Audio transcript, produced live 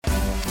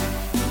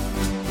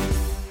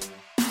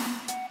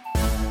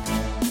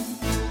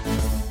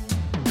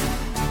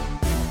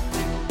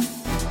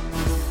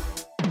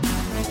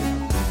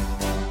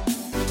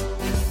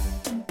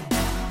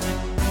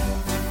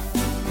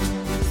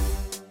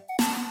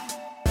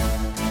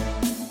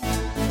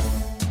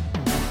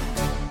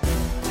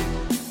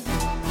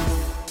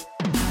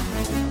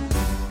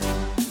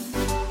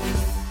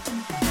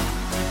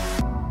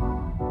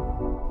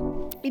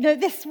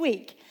this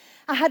week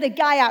I had a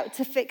guy out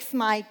to fix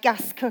my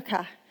gas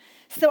cooker.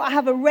 So I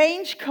have a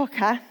range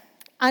cooker,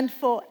 and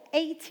for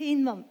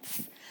 18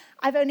 months,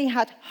 I've only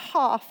had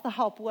half the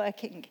hob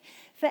working.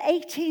 For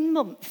 18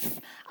 months,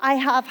 I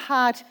have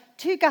had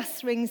 2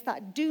 gas rings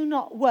that do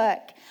not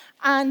work.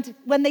 And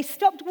when they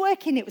stopped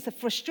working, it was a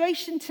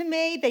frustration to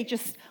me. They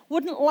just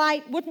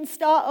wouldn't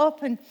start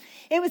up. And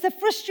it was a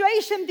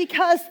frustration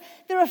because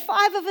there are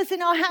 5 of us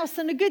in our house.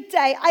 On a good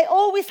day, I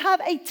always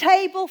have a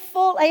table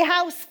full, a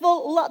house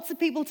full, lots of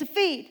people to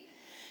feed.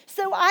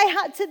 So I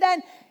had to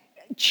then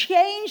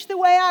change the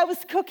way I was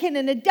cooking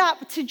and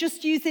adapt to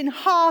just using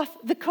half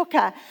the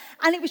cooker.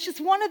 And it was just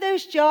one of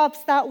those jobs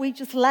that we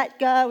just let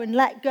go. And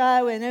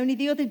only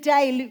the other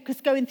day, Luke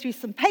was going through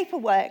some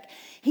paperwork.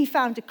 He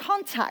found a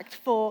contact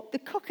for the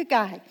cooker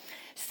guy.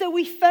 So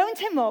we phoned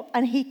him up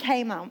and he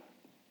came out.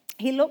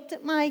 He looked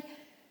at my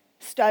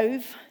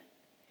stove.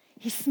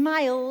 He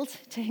smiled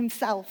to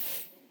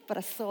himself, but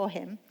I saw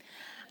him.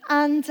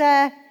 And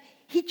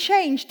he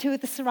changed 2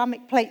 of the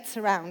ceramic plates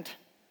around.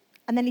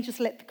 And then he just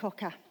lit the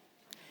cooker.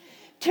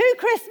 2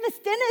 Christmas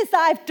dinners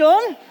I've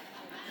done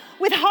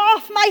with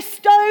half my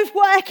stove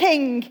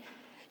working.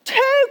 2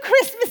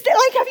 Christmas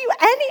dinners. Have you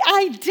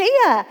any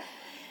idea?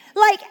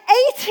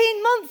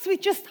 18 months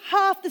with just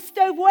half the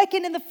stove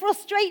working. And the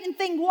frustrating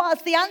thing was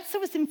the answer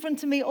was in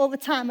front of me all the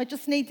time. I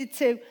just needed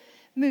to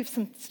move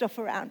some stuff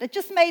around. I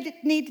just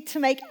needed to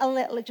make a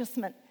little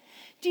adjustment.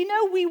 Do you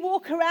know we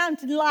walk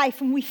around in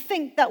life and we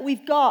think that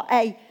we've got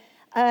a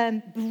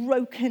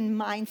broken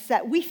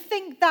mindset. We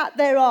think that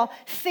there are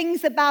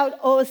things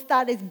about us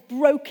that is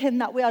broken,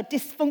 that we are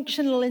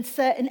dysfunctional in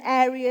certain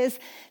areas,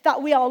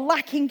 that we are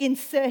lacking in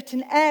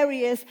certain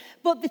areas.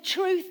 But the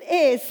truth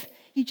is,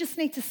 you just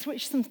need to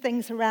switch some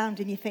things around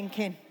in your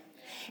thinking.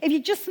 If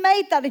you just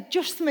made that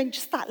adjustment,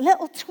 just that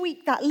little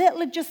tweak, that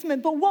little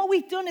adjustment. But what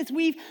we've done is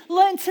we've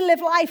learned to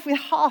live life with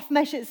half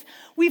measures.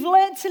 We've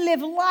learned to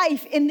live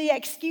life in the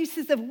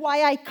excuses of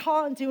why I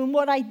can't do and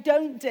what I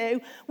don't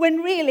do, when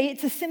really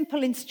it's a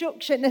simple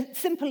instruction, a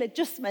simple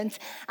adjustment.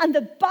 And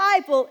the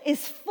Bible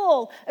is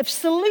full of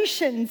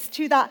solutions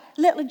to that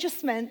little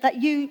adjustment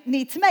that you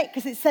need to make,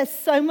 because it says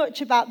so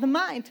much about the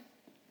mind.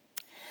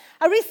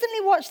 I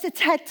recently watched a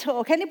TED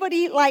Talk.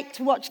 Anybody like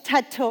to watch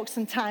TED Talks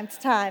from time to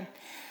time?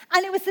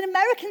 And it was an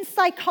American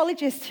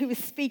psychologist who was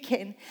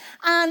speaking.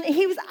 And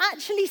he was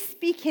actually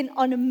speaking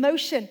on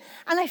emotion.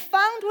 And I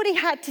found what he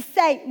had to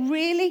say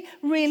really,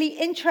 really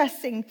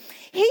interesting.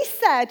 He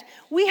said,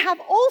 we have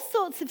all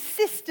sorts of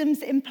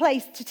systems in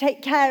place to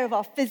take care of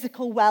our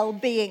physical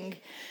well-being.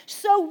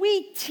 So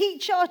we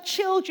teach our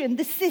children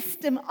the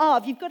system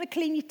of, you've got to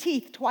clean your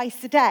teeth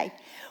twice a day.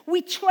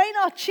 We train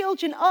our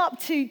children up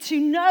to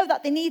know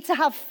that they need to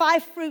have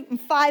 5 fruit and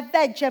 5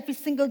 veg every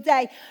single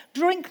day.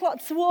 Drink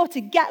lots of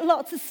water, get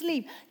lots of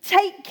sleep.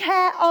 Take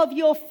care of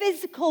your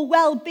physical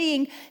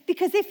well-being,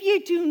 because if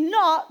you do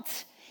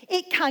not,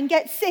 it can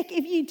get sick.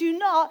 If you do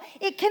not,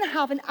 it can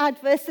have an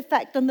adverse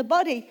effect on the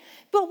body.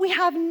 But we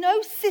have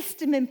no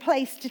system in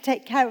place to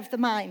take care of the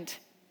mind.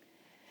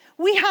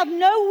 We have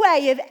no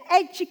way of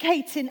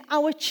educating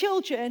our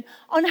children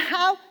on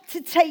how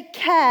to take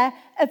care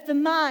of the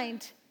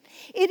mind.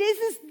 It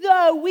is as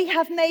though we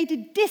have made a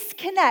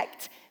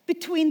disconnect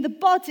between the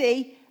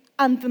body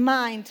and the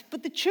mind.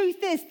 But the truth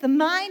is, the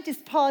mind is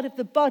part of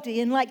the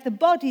body, and like the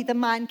body, the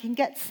mind can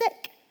get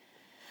sick.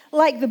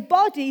 Like the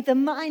body, the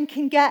mind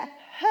can get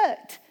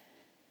hurt.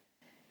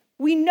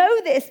 We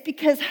know this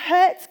because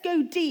hurts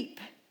go deep.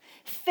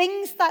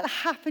 Things that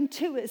happen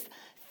to us,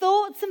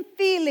 thoughts and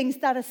feelings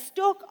that are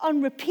stuck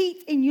on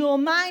repeat in your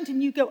mind,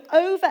 and you go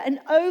over and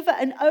over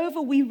and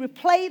over. We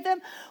replay them.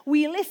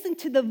 We listen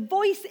to the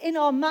voice in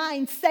our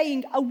mind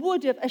saying, I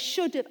would have, I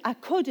should have, I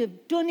could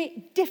have done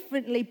it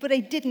differently, but I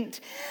didn't.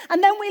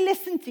 And then we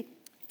listen to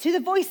the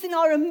voice in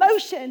our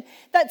emotion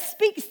that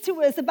speaks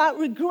to us about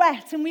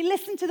regret. And we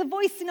listen to the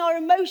voice in our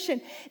emotion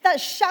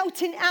that's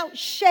shouting out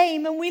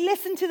shame. And we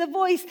listen to the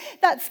voice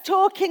that's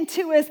talking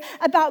to us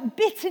about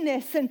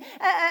bitterness and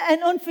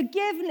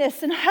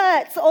unforgiveness and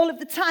hurts all of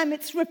the time.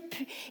 It's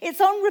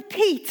on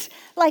repeat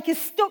like a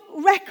stuck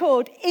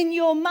record in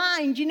your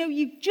mind. You know,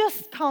 you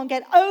just can't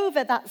get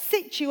over that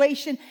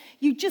situation.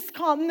 You just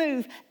can't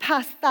move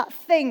past that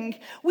thing.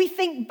 We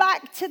think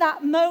back to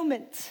that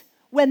moment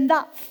when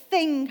that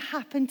thing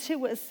happened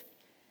to us.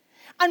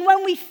 And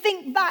when we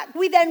think back,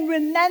 we then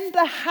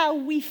remember how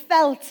we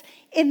felt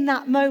in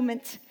that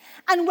moment.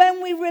 And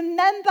when we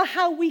remember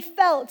how we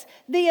felt,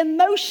 the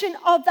emotion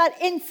of that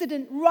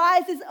incident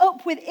rises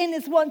up within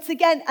us once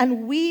again,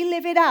 and we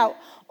live it out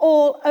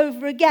all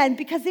over again.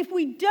 Because if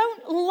we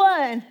don't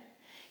learn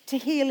to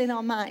heal in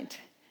our mind,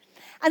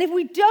 and if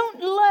we don't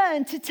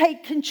learn to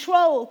take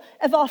control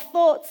of our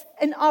thoughts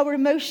and our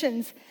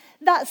emotions,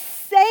 that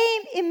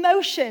same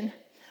emotion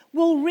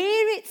will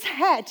rear its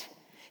head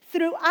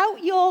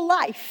throughout your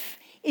life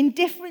in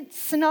different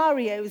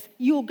scenarios.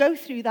 You'll go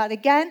through that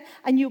again,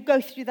 and you'll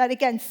go through that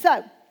again.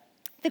 So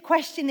the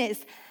question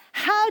is,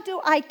 how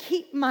do I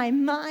keep my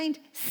mind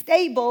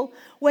stable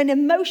when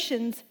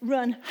emotions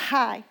run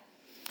high?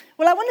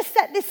 Well, I want to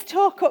set this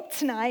talk up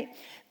tonight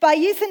by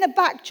using a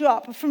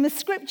backdrop from a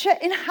scripture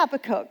in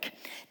Habakkuk.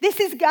 This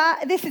is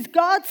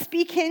God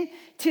speaking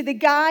to the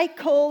guy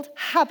called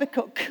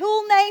Habakkuk.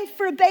 Cool name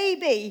for a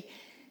baby,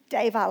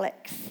 Dave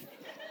Alex.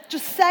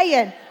 Just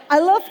saying. I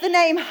love the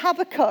name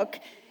Habakkuk.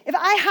 If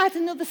I had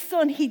another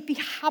son, he'd be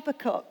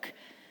Habakkuk.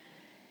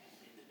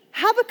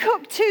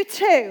 Habakkuk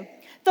 2:2.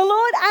 The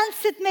Lord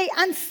answered me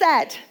and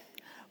said,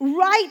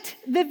 write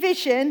the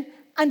vision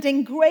and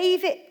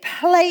engrave it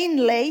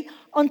plainly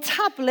on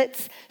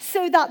tablets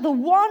so that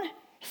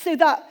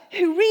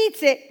who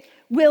reads it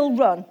will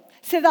run.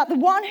 So that the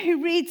one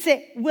who reads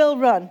it will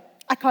run.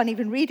 I can't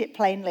even read it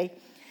plainly.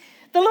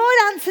 The Lord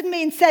answered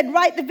me and said,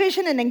 write the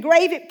vision and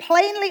engrave it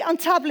plainly on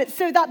tablets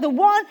so that the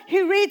one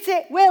who reads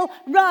it will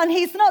run.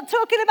 He's not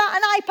talking about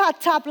an iPad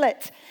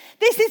tablet.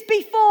 This is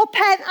before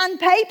pen and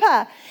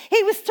paper.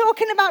 He was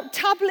talking about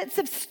tablets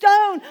of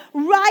stone.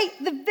 Write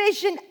the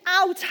vision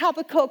out,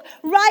 Habakkuk.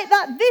 Write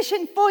that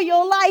vision for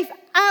your life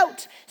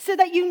out so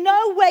that you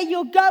know where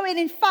you're going.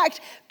 In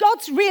fact,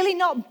 God's really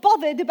not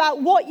bothered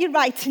about what you're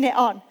writing it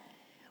on.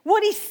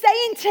 What he's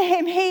saying to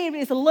him here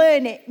is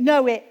learn it,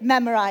 know it,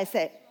 memorize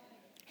it.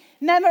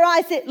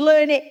 Memorize it,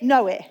 learn it,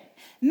 know it.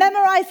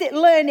 Memorize it,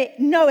 learn it,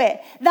 know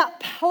it. That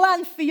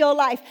plan for your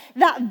life,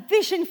 that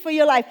vision for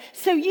your life,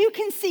 so you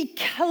can see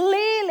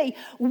clearly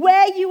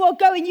where you are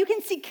going. You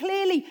can see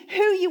clearly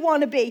who you want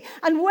to be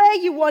and where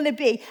you want to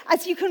be,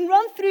 as you can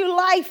run through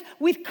life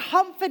with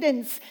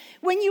confidence.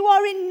 When you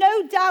are in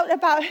no doubt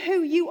about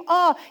who you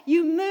are,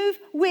 you move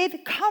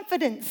with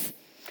confidence.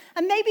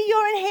 And maybe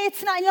you're in here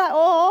tonight and you're like,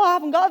 oh, I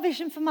haven't got a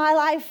vision for my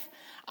life.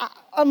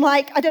 I'm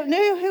like, I don't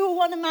know who I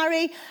want to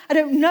marry. I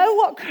don't know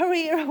what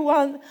career I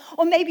want.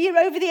 Or maybe you're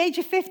over the age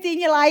of 50 and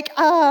you're like,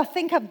 I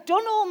think I've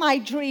done all my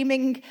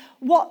dreaming.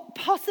 What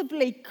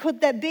possibly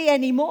could there be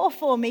any more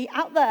for me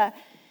out there?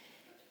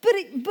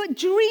 But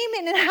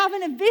dreaming and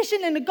having a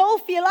vision and a goal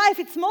for your life,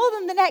 it's more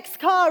than the next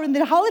car and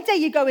the holiday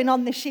you're going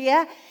on this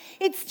year.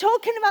 It's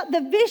talking about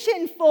the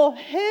vision for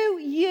who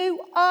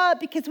you are,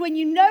 because when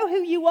you know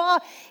who you are,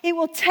 it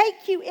will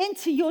take you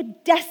into your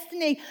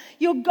destiny,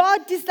 your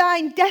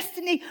God-designed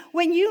destiny.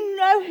 When you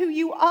know who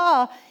you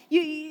are,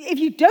 if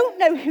you don't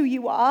know who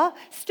you are,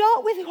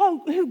 start with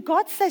who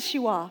God says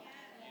you are.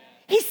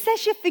 He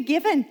says you're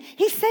forgiven.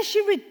 He says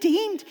you're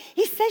redeemed.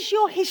 He says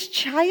you're his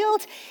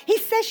child. He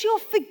says you're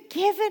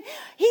forgiven.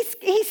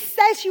 He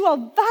says you are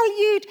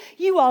valued.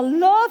 You are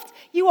loved.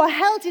 You are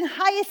held in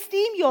high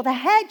esteem. You're the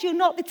head. You're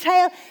not the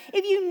tail.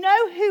 If you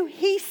know who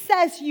he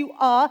says you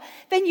are,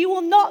 then you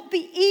will not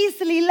be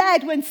easily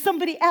led when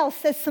somebody else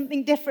says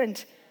something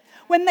different.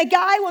 When the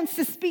guy wants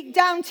to speak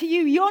down to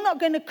you, you're not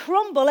going to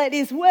crumble at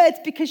his words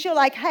because you're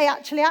like, hey,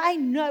 actually, I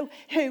know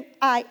who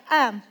I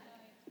am.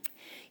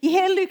 You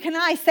hear Luke and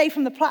I say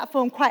from the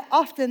platform quite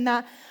often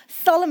that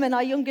Solomon,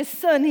 our youngest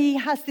son, he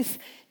has this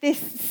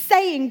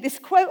saying, this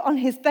quote on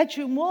his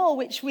bedroom wall,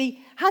 which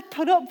we had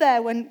put up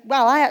there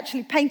I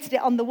actually painted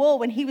it on the wall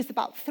when he was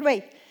about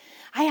 3.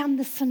 I am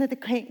the son of the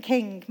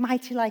king,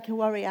 mighty like a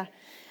warrior.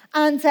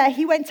 And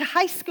he went to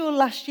high school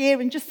last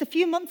year, and just a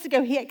few months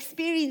ago, he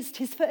experienced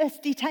his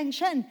first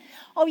detention.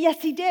 Oh,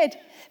 yes, he did.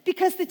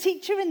 Because the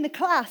teacher in the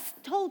class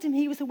told him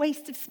he was a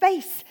waste of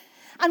space.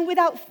 And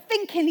without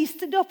thinking, he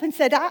stood up and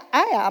said, I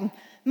am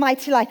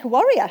mighty like a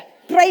warrior,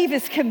 brave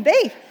as can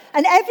be.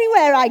 And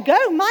everywhere I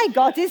go, my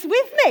God is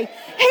with me.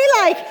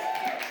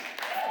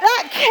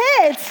 That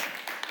kid,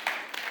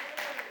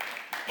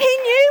 he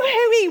knew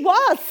who he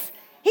was.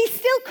 He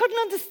still couldn't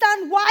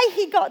understand why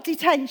he got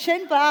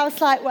detention, but I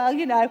was like,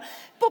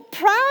 but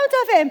proud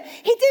of him.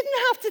 He didn't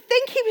have to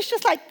think. He was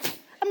just like,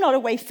 I'm not a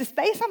waste of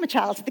space. I'm a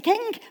child of the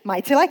king,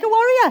 mighty like a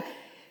warrior.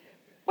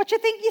 What do you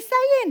think you're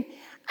saying?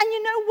 And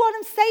you know what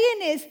I'm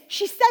saying is,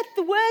 she said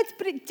the words,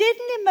 but it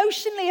didn't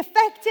emotionally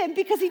affect him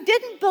because he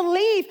didn't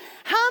believe.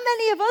 How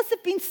many of us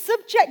have been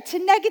subject to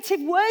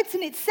negative words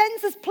and it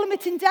sends us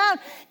plummeting down?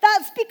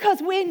 That's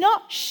because we're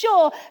not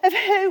sure of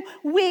who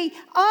we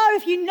are.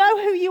 If you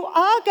know who you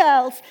are,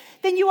 girls,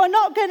 then you are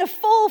not going to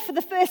fall for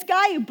the first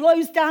guy who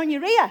blows down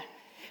your ear.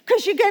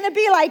 Because you're going to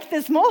be like,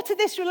 there's more to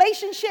this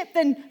relationship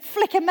than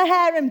flicking my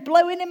hair and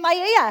blowing in my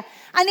ear.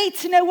 I need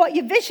to know what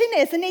your vision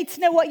is. I need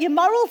to know what your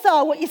morals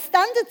are, what your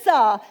standards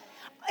are.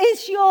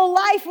 Is your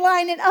life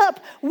lining up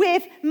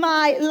with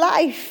my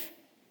life?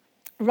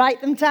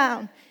 Write them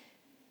down.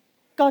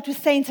 God was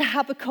saying to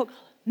Habakkuk,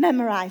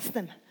 memorize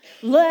them,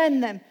 learn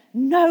them,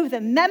 know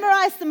them,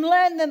 memorize them,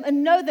 learn them,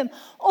 and know them.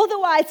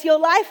 Otherwise, your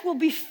life will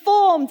be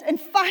formed and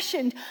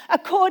fashioned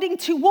according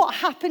to what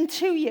happened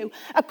to you,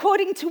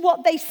 according to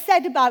what they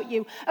said about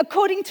you,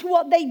 according to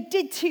what they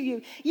did to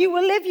you. You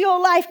will live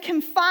your life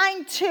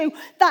confined to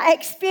that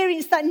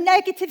experience, that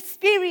negative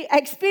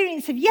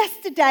experience of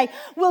yesterday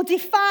will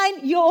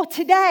define your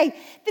today.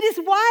 That is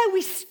why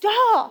we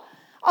start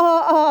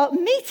our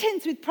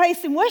meetings with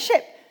praise and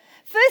worship.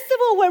 First of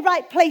all, we're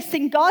right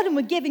placing God and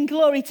we're giving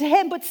glory to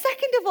him. But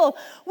second of all,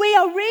 we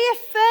are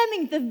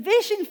reaffirming the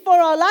vision for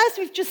our lives.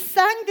 We've just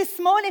sang this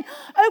morning,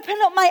 open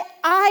up my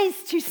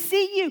eyes to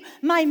see you,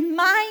 my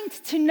mind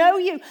to know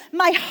you,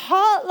 my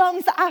heart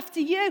longs after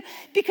you,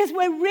 because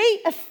we're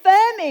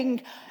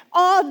reaffirming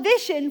our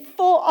vision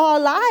for our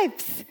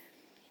lives.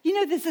 You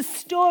know, there's a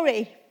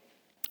story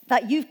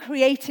that you've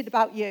created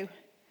about you.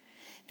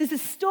 There's a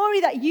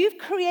story that you've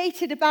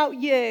created about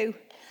you,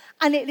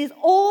 and it is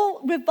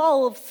all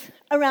revolves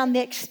around the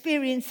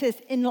experiences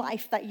in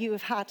life that you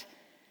have had.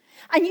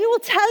 And you will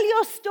tell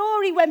your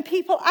story when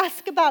people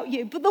ask about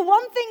you. But the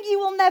one thing you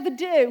will never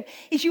do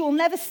is you will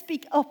never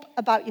speak up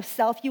about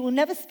yourself. You will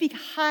never speak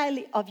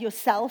highly of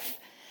yourself.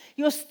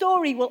 Your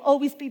story will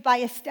always be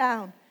biased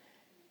down.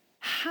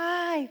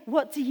 Hi,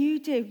 what do?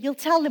 You'll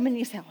tell them and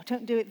you say, I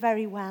don't do it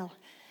very well.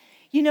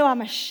 You know,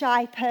 I'm a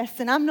shy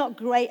person. I'm not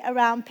great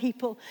around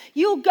people.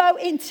 You'll go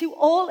into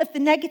all of the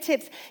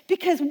negatives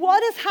because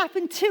what has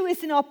happened to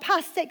us in our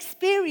past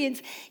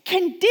experience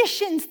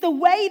conditions the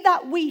way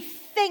that we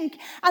think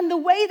and the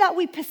way that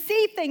we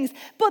perceive things.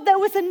 But there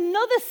was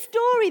another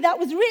story that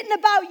was written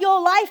about your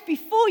life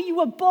before you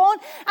were born,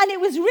 and it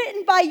was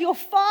written by your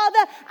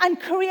Father and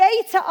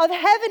Creator of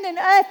heaven and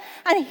earth,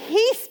 and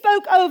He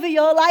spoke over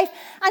your life,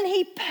 and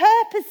He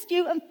purposed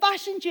you and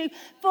fashioned you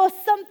for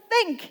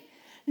something.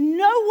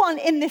 No one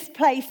in this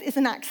place is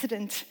an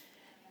accident.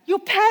 Your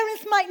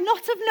parents might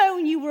not have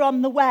known you were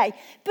on the way,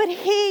 but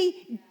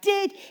He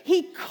did.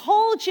 He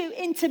called you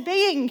into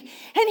being,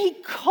 and He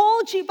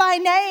called you by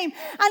name.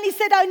 And He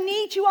said, I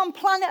need you on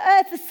planet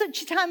Earth for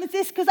such a time as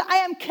this because I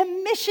am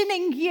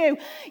commissioning you.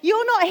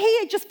 You're not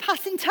here just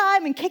passing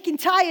time and kicking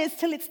tires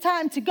till it's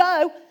time to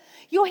go.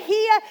 You're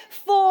here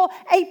for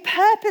a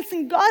purpose,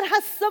 and God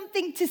has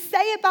something to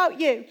say about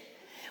you.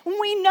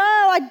 We know,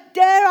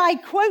 I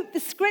quote the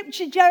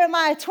scripture,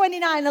 Jeremiah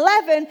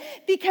 29:11,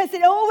 because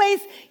it always,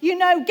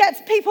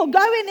 gets people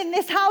going in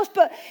this house.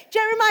 But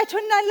Jeremiah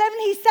 29:11,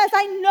 he says,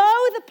 I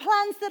know the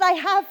plans that I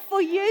have for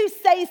you,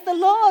 says the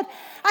Lord.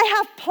 I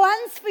have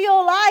plans for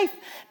your life,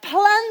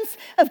 plans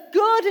of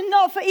good and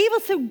not for evil.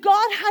 So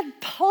God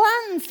had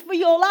plans for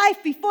your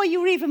life before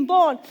you were even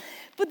born.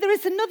 But there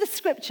is another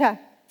scripture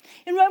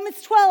in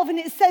Romans 12, and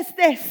it says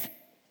this.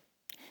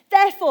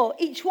 Therefore,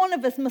 each one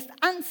of us must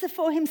answer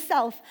for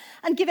himself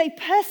and give a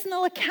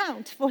personal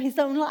account for his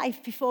own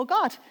life before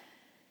God.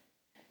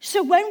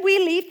 So when we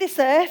leave this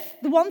earth,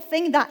 the one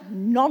thing that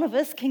none of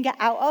us can get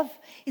out of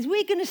is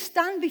we're going to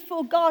stand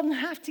before God and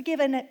have to give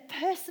a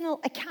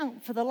personal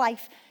account for the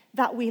life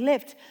that we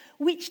lived,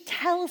 which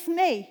tells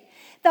me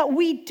that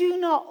we do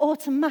not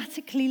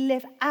automatically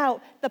live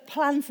out the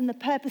plans and the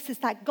purposes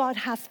that God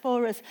has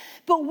for us,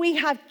 but we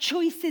have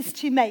choices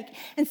to make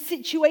and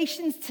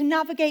situations to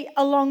navigate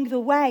along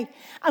the way.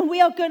 And we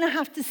are going to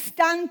have to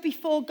stand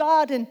before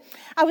God. And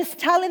I was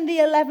telling the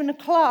 11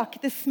 o'clock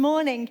this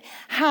morning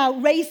how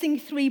raising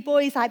 3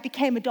 boys, I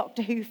became a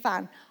Doctor Who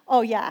fan.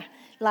 Oh yeah,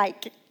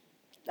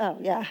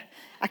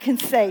 I can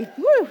say,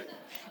 woo.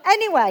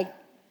 Anyway,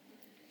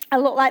 I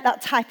look like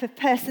that type of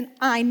person,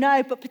 I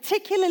know, but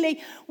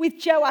particularly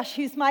with Joash,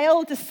 who's my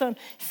oldest son.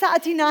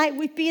 Saturday night,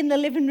 we'd be in the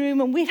living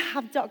room and we'd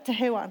have Doctor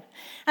Who on.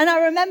 And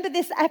I remember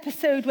this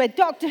episode where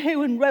Doctor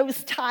Who and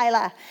Rose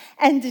Tyler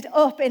ended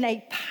up in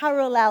a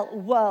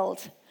parallel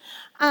world.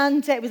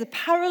 And it was a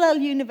parallel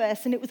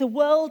universe, and it was a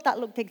world that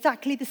looked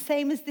exactly the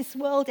same as this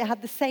world. It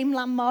had the same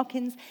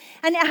landmarkings,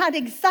 and it had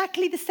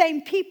exactly the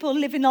same people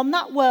living on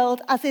that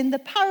world as in the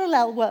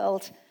parallel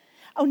world.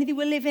 Only they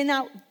were living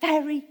out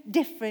very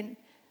different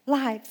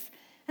lives.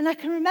 And I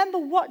can remember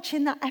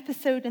watching that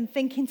episode and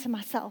thinking to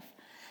myself,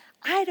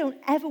 I don't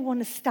ever want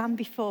to stand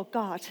before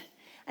God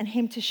and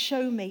Him to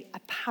show me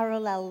a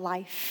parallel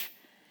life.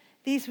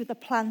 These were the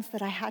plans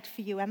that I had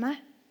for you, Emma.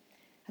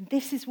 And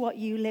this is what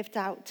you lived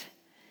out.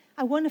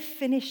 I want to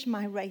finish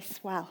my race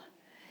well.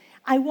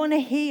 I want to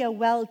hear,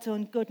 well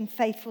done, good and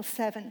faithful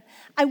servant.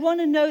 I want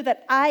to know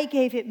that I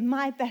gave it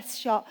my best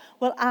shot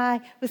while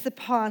I was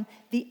upon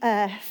the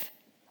earth.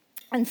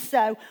 And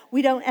so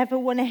we don't ever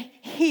want to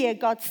hear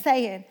God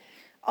saying,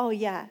 oh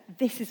yeah,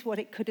 this is what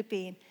it could have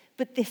been,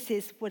 but this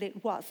is what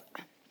it was.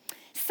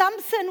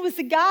 Samson was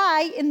a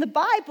guy in the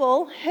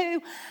Bible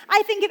who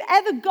I think if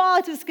ever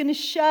God was going to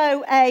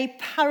show a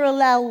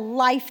parallel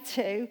life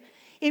to,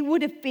 it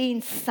would have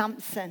been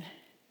Samson.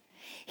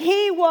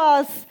 He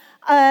was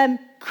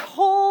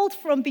called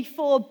from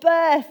before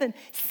birth and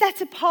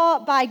set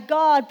apart by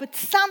God. But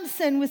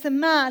Samson was a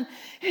man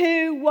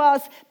who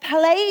was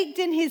plagued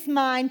in his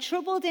mind,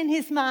 troubled in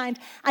his mind,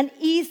 and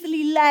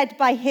easily led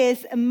by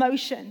his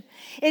emotion.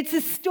 It's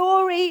a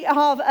story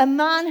of a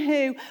man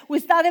who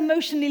was that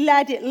emotionally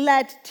led, it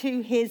led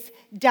to his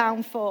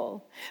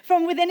downfall.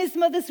 From within his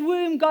mother's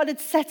womb, God had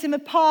set him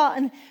apart,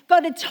 and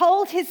God had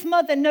told his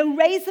mother, no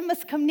razor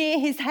must come near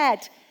his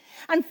head.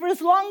 And for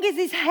as long as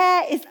his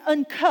hair is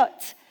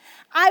uncut,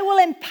 I will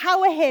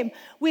empower him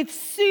with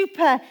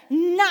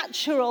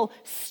supernatural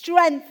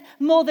strength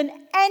more than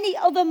any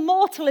other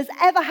mortal has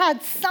ever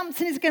had.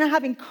 Samson is going to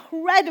have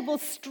incredible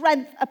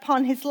strength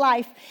upon his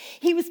life.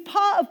 He was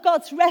part of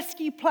God's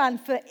rescue plan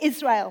for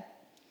Israel.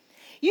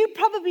 You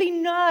probably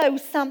know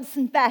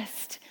Samson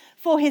best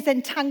for his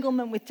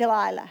entanglement with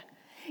Delilah.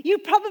 You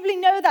probably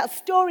know that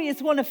story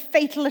as one of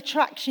fatal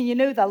attraction,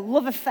 the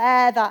love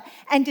affair that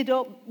ended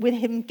up with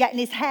him getting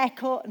his hair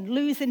cut and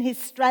losing his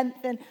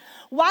strength. And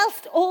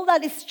whilst all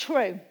that is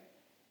true,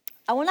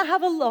 I want to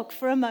have a look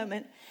for a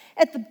moment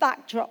at the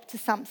backdrop to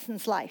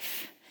Samson's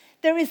life.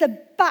 There is a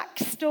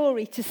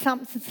backstory to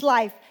Samson's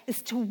life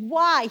as to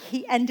why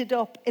he ended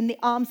up in the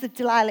arms of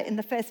Delilah in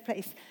the first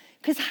place.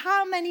 Because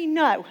how many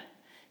know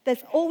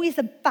there's always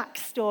a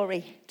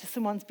backstory to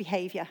someone's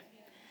behavior?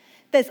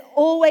 There's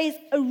always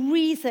a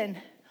reason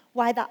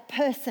why that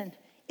person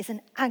is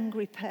an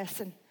angry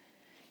person.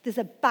 There's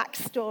a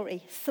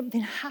backstory.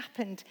 Something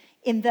happened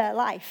in their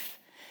life.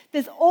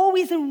 There's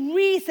always a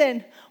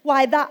reason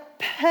why that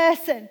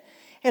person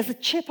has a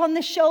chip on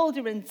the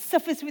shoulder and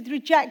suffers with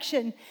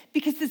rejection,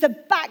 because there's a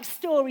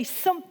backstory.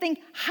 Something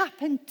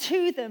happened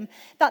to them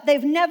that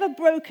they've never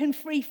broken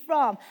free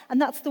from.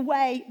 And that's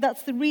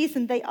the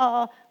reason they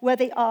are where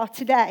they are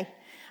today.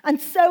 And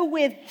so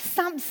with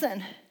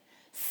Samson,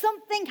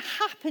 something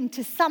happened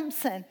to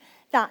Samson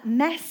that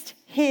messed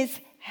his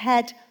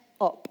head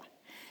up.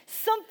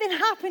 Something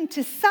happened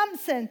to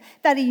Samson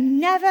that he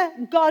never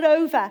got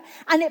over,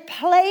 and it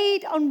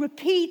played on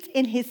repeat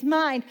in his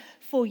mind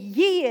for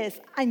years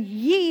and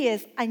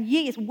years and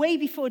years, way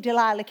before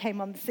Delilah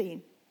came on the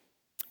scene.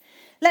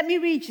 Let me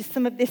read you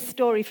some of this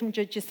story from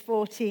Judges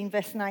 14,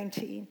 verse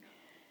 19.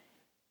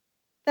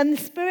 Then the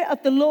Spirit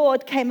of the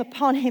Lord came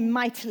upon him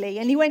mightily,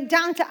 and he went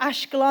down to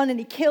Ashkelon, and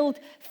he killed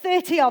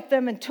 30 of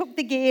them and took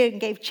the gear and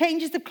gave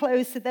changes of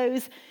clothes to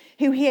those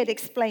who he had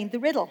explained the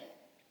riddle.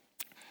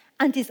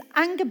 And his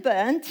anger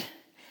burnt,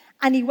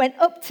 and he went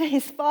up to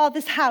his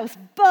father's house.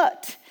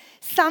 But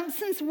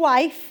Samson's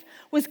wife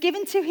was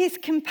given to his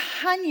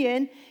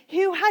companion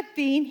who had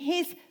been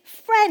his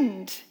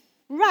friend.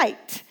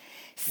 Right.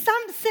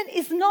 Samson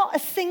is not a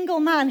single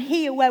man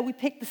here where we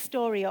pick the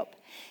story up.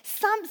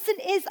 Samson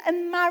is a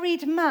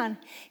married man.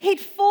 He'd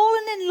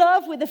fallen in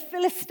love with a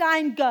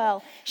Philistine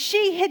girl.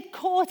 She had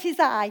caught his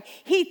eye.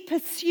 He'd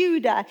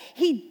pursued her.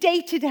 He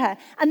dated her.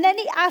 And then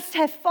he asked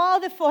her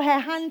father for her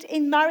hand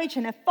in marriage,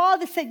 and her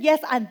father said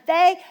yes, and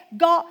they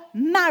got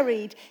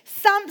married.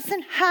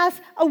 Samson has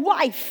a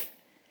wife.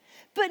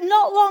 But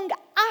not long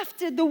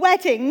after the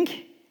wedding,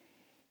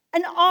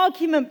 an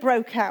argument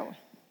broke out.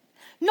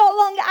 Not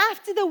long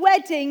after the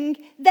wedding,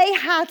 they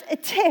had a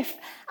tiff.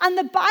 And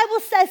the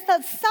Bible says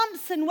that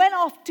Samson went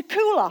off to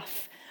cool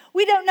off.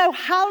 We don't know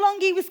how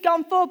long he was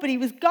gone for, but he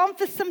was gone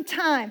for some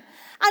time.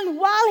 And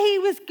while he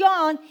was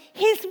gone,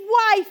 his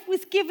wife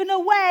was given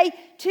away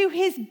to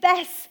his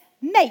best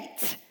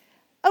mate.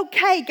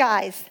 Okay,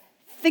 guys,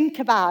 think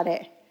about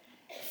it.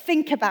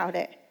 Think about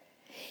it.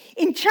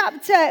 In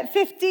chapter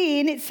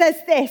 15, it says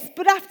this: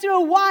 but after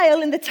a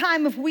while, in the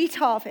time of wheat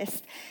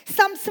harvest,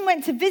 Samson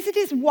went to visit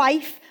his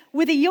wife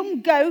with a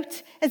young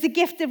goat as a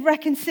gift of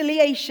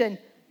reconciliation.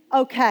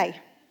 Okay.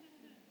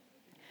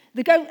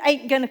 The goat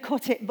ain't going to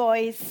cut it,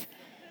 boys.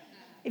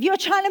 If you're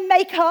trying to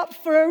make up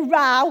for a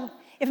row,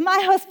 if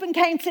my husband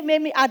came to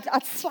me,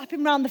 I'd slap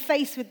him around the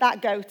face with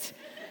that goat.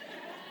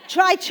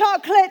 Try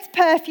chocolates,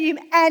 perfume,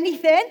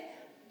 anything.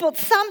 But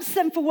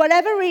Samson, for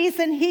whatever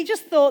reason, he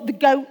just thought the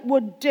goat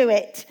would do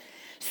it.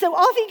 So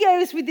off he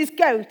goes with his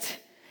goat.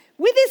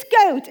 With his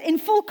goat, in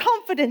full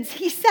confidence,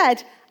 he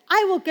said,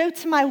 I will go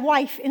to my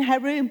wife in her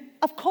room.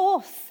 Of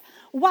course.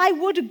 Why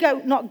would a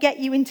goat not get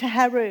you into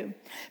her room?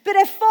 But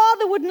her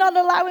father would not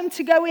allow him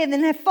to go in.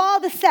 And her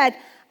father said,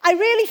 I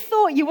really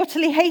thought you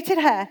utterly hated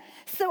her.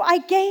 So I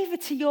gave her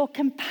to your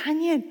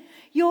companion,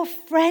 your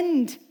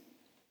friend.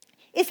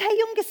 Is her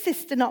younger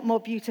sister not more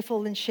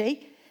beautiful than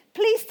she?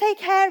 Please take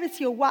her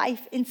as your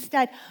wife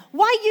instead.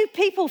 Why you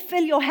people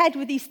fill your head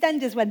with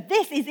EastEnders when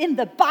this is in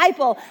the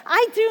Bible?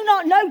 I do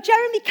not know.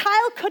 Jeremy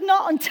Kyle could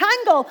not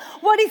untangle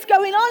what is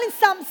going on in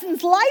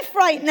Samson's life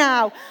right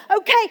now.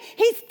 Okay,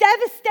 he's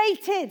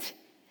devastated.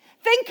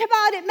 Think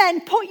about it, men.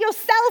 Put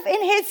yourself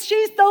in his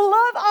shoes. The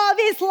love of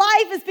his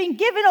life has been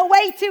given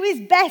away to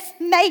his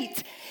best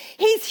mate.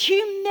 He's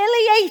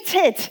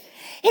humiliated.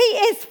 He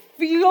is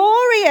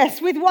furious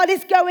with what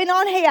is going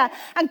on here.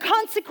 And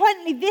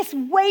consequently, this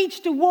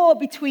waged a war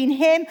between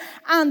him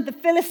and the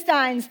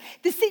Philistines.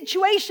 The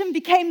situation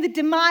became the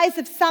demise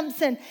of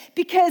Samson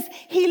because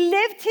he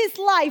lived his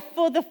life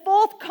for the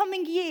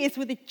forthcoming years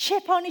with a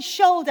chip on his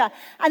shoulder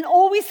and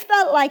always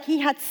felt like he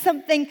had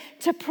something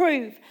to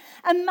prove.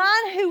 A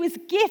man who was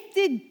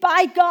gifted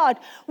by God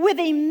with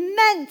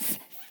immense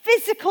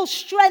physical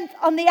strength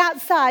on the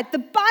outside. The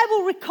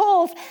Bible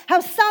recalls how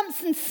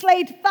Samson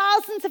slayed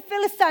thousands of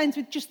Philistines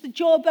with just the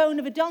jawbone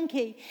of a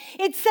donkey.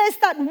 It says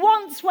that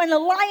once when a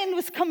lion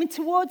was coming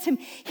towards him,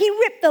 he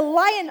ripped the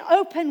lion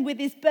open with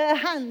his bare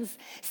hands.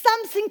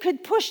 Samson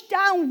could push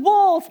down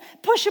walls,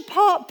 push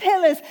apart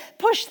pillars,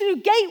 push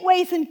through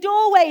gateways and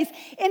doorways.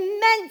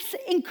 Immense,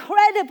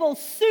 incredible,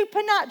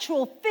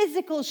 supernatural,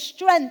 physical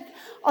strength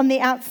on the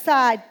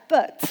outside.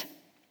 But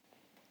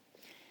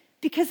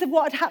because of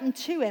what had happened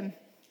to him,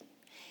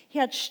 he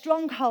had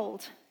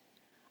stronghold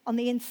on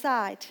the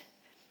inside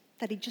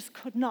that he just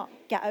could not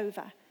get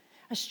over.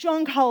 A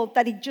stronghold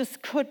that he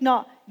just could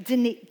not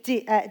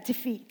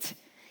defeat.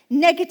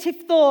 Negative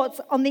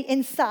thoughts on the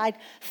inside.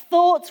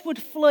 Thoughts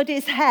would flood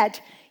his head.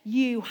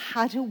 You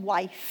had a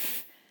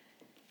wife,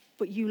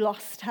 but you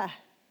lost her.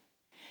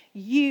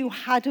 You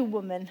had a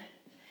woman.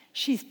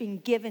 she's been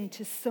given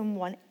to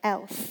someone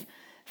else.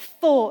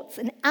 Thoughts.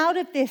 And out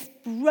of this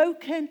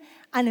broken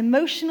and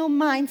emotional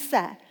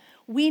mindset,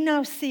 we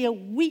now see a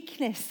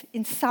weakness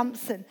in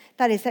Samson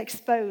that is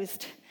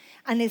exposed.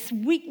 And his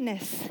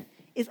weakness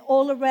is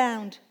all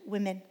around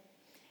women.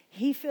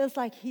 He feels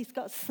like he's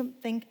got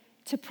something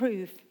to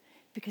prove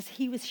because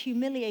he was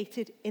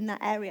humiliated in that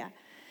area.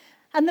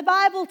 And the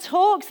Bible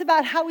talks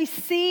about how he's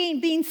seeing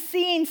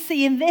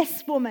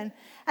this woman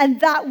and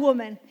that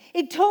woman.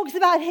 It talks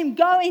about him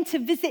going to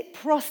visit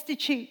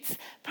prostitutes,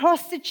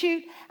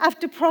 prostitute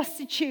after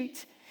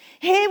prostitute.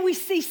 Here we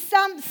see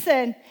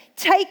Samson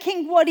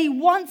taking what he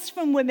wants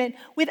from women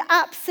with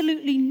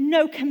absolutely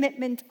no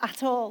commitment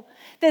at all.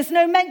 There's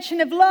no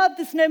mention of love,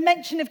 there's no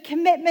mention of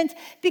commitment,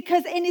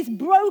 because in his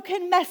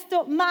broken, messed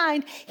up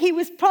mind, he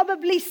was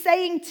probably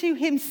saying to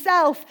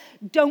himself,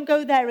 don't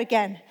go there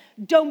again.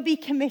 Don't be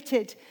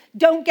committed.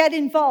 Don't get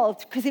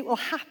involved, because it will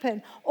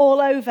happen all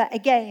over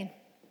again.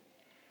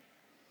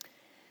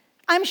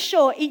 I'm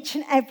sure each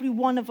and every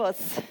one of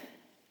us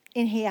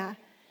in here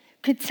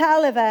could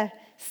tell of a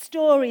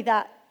story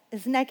that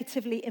has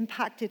negatively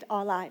impacted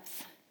our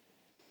lives.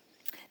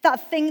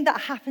 That thing that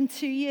happened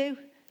to you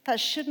that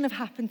shouldn't have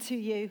happened to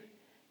you,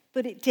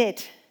 but it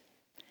did.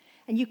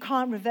 And you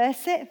can't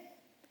reverse it,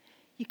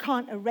 you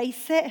can't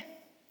erase it,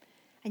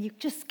 and you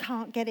just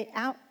can't get it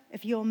out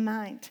of your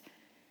mind.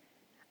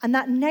 And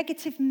that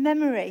negative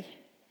memory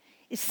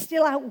is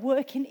still out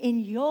working in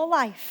your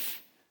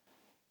life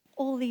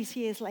all these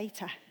years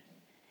later.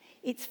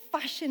 It's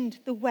fashioned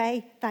the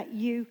way that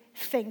you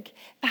think.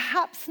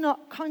 Perhaps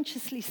not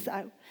consciously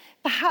so.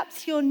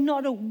 Perhaps you're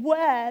not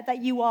aware that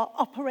you are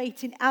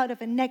operating out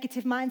of a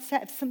negative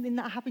mindset of something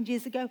that happened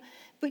years ago,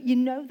 but you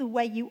know the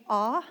way you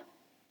are,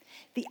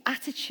 the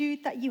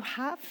attitude that you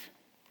have,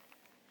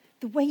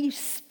 the way you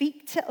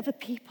speak to other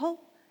people,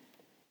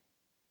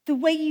 the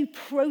way you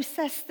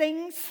process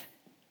things.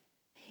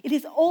 It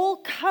is all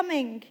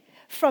coming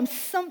from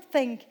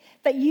something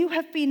that you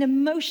have been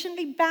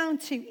emotionally bound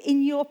to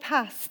in your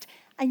past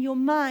and your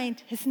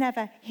mind has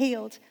never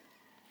healed.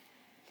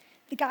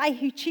 The guy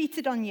who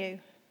cheated on you,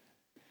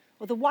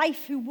 or the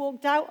wife who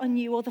walked out on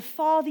you, or the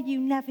father you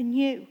never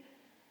knew.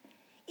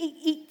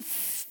 It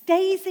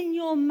stays in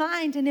your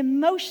mind, and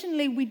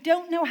emotionally we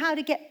don't know how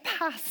to get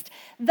past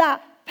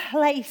that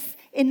place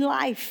in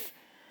life.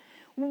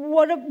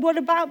 What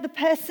about the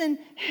person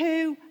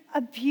who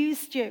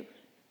abused you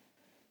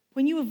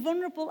when you were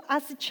vulnerable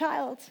as a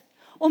child?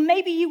 Or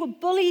maybe you were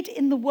bullied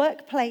in the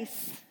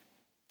workplace.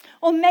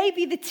 Or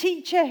maybe the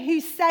teacher who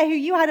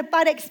you had a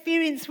bad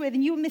experience with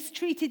and you were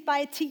mistreated by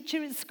a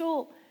teacher at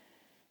school.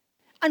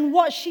 And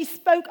what she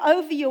spoke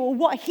over you or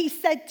what he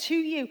said to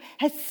you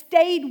has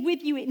stayed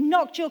with you. It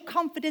knocked your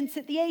confidence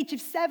at the age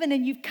of 7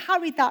 and you've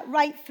carried that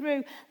right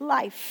through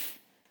life.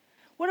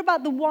 What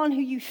about the one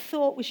who you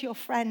thought was your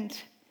friend,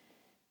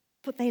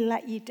 but they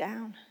let you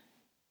down?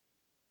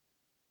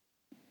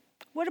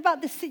 What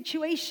about the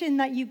situation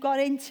that you got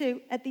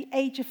into at the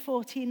age of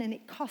 14 and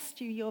it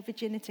cost you your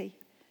virginity?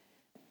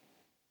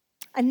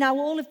 And now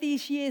all of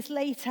these years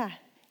later,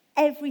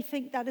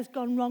 everything that has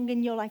gone wrong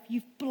in your life,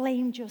 you've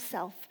blamed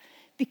yourself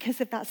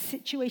because of that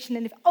situation.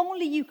 And if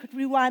only you could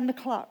rewind the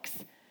clocks,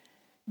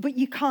 but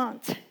you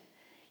can't.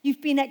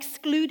 You've been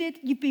excluded,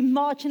 you've been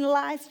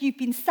marginalized, you've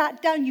been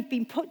sat down, you've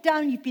been put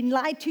down, you've been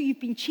lied to, you've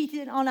been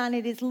cheated on, and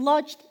it is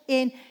lodged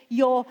in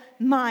your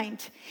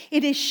mind.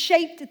 It has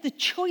shaped the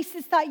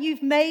choices that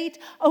you've made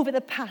over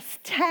the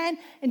past 10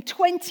 and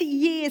 20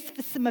 years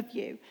for some of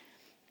you.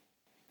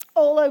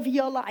 All over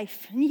your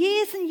life. And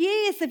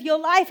years of your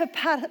life are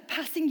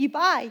passing you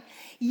by.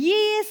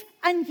 Years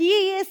and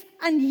years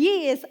and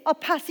years are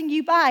passing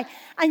you by.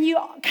 And you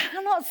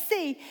cannot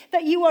see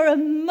that you are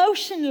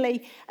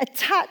emotionally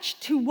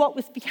attached to what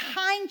was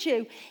behind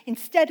you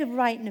instead of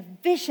writing a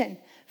vision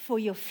for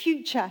your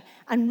future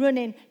and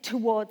running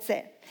towards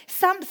it.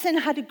 Samson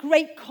had a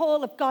great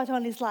call of God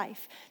on his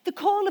life. The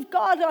call of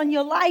God on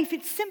your life,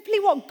 it's simply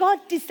what God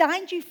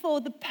designed you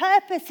for, the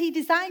purpose he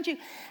designed you.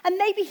 And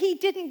maybe he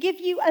didn't give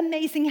you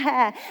amazing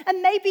hair.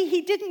 And maybe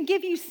he didn't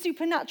give you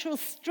supernatural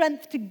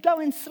strength to go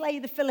and slay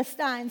the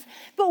Philistines.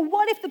 But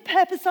what if the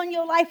purpose on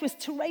your life was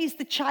to raise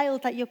the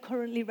child that you're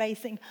currently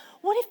raising?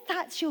 What if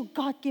that's your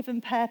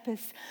God-given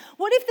purpose?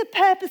 What if the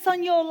purpose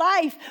on your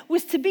life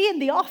was to be in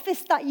the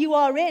office that you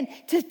are in,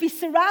 to be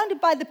surrounded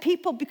by the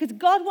people, because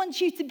God wants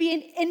you to be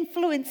an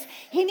influence.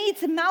 He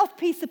needs a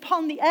mouthpiece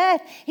upon the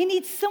earth. He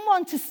needs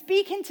someone to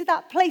speak into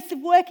that place of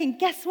work. And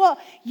guess what?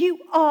 You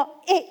are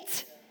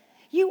it.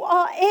 You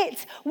are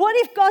it. What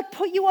if God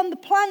put you on the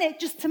planet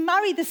just to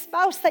marry the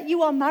spouse that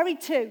you are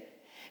married to?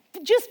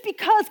 Just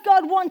because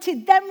God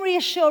wanted them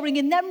reassuring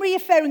and them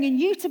reaffirming and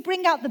you to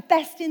bring out the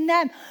best in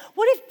them.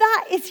 What if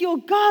that is your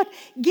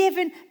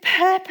God-given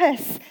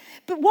purpose?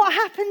 But what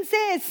happens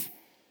is,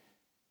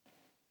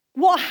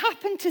 what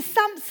happened to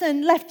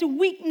Samson left a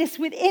weakness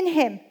within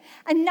him.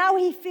 And now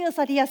he feels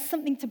that he has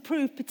something to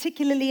prove,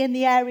 particularly in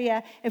the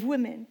area of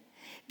women.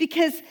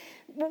 Because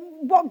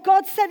what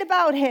God said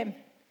about him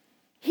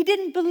He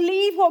didn't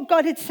believe what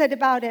God had said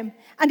about him,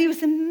 and he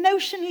was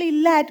emotionally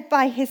led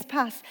by his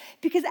past.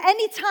 Because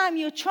anytime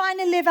you're trying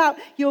to live out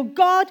your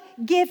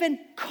God-given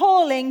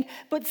calling,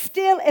 but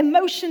still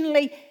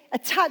emotionally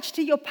attached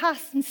to your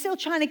past and still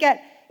trying to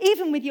get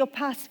even with your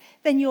past,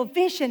 then your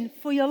vision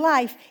for your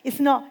life is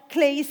not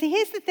clear. You see,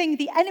 here's the thing,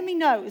 the enemy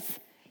knows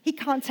he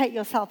can't take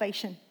your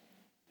salvation.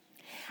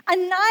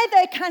 And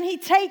neither can he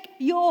take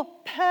your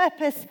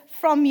purpose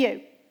from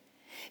you.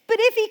 But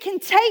if he can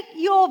take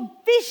your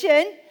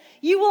vision,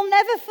 you will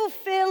never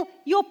fulfill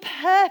your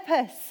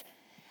purpose.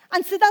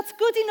 And so that's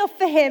good enough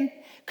for him,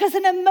 because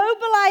an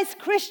immobilized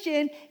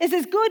Christian is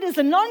as good as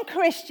a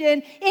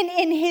non-Christian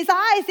in his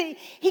eyes.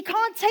 He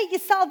can't take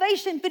your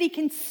salvation, but he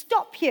can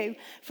stop you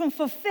from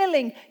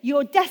fulfilling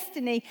your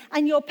destiny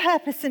and your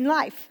purpose in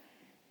life.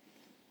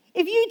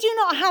 If you do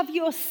not have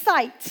your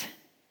sight,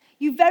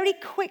 you very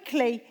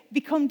quickly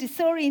become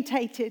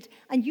disorientated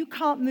and you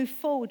can't move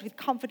forward with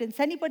confidence.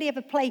 Anybody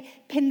ever play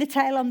pin the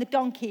tail on the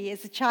donkey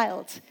as a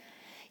child?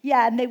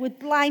 Yeah, and they would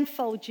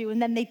blindfold you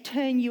and then they'd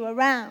turn you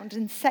around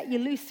and set you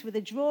loose with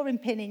a drawing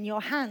pin in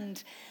your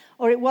hand.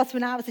 Or it was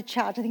when I was a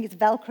child. I think it's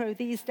Velcro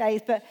these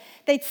days. But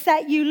they'd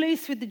set you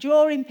loose with the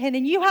drawing pin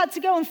and you had to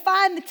go and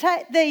find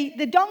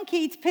the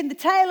donkey to pin the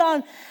tail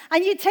on.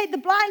 And you'd take the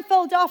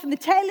blindfold off and the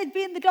tail would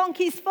be in the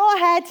donkey's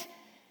forehead.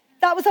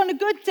 That was on a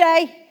good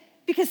day,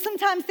 because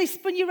sometimes they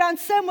spun you around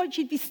so much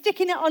you'd be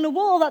sticking it on a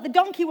wall that the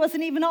donkey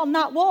wasn't even on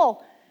that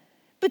wall.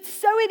 But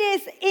so it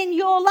is in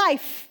your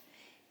life.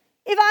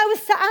 If I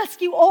was to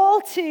ask you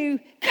all to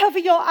cover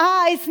your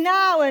eyes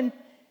now and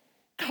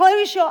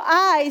close your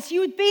eyes, you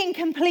would be in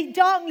complete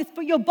darkness,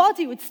 but your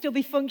body would still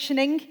be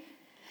functioning.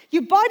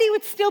 Your body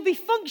would still be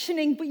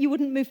functioning, but you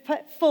wouldn't move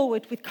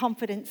forward with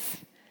confidence.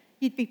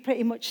 You'd be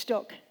pretty much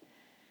stuck.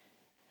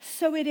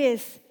 So it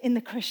is in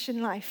the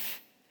Christian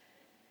life.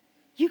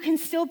 You can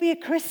still be a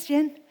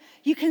Christian.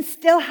 You can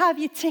still have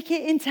your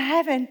ticket into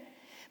heaven.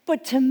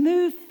 But to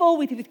move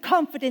forward with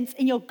confidence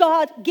in your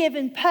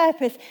God-given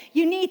purpose,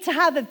 you need to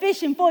have a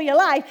vision for your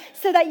life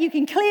so that you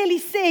can clearly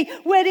see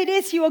where it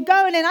is you are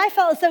going. And I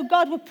felt as though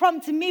God were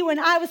prompting me when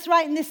I was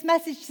writing this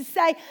message to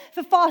say,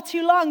 for far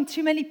too long,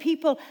 too many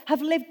people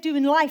have lived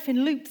doing life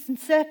in loops and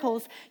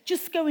circles,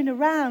 just going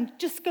around,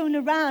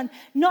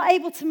 not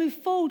able to move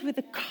forward with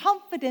a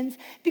confidence,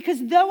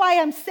 because though I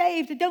am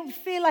saved, I don't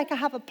feel like I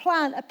have a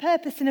plan, a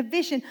purpose, and a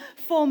vision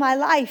for my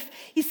life.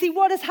 You see,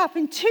 what has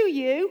happened to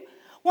you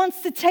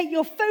wants to take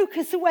your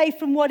focus away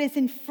from what is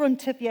in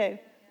front of you.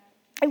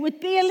 It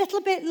would be a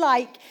little bit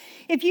like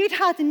if you'd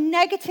had a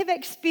negative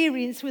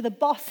experience with a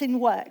boss in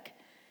work,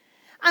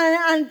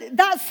 and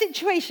that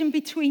situation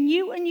between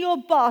you and your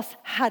boss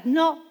had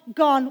not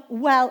gone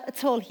well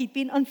at all. He'd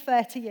been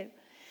unfair to you.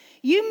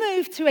 You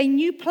moved to a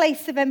new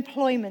place of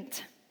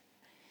employment.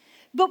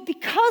 But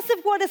because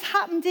of what has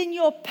happened in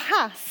your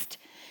past,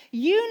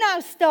 you now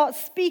start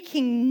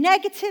speaking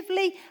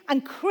negatively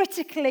and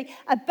critically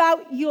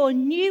about your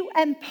new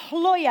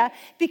employer,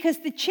 because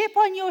the chip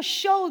on your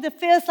shoulder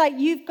feels like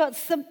you've got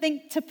something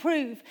to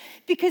prove,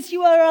 because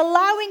you are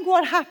allowing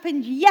what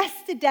happened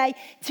yesterday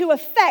to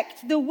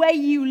affect the way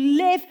you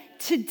live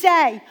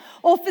today.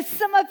 Or for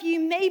some of you,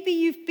 maybe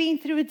you've been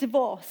through a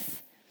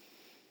divorce.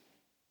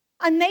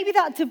 And maybe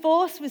that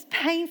divorce was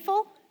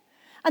painful,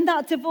 and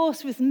that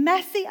divorce was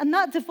messy, and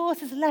that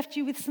divorce has left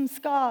you with some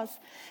scars.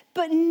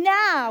 But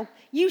now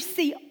you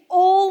see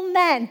all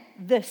men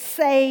the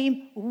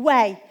same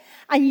way.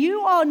 And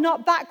you are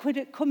not backward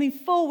at coming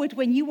forward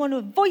when you want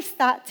to voice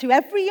that to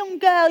every young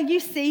girl you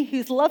see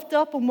who's loved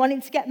up and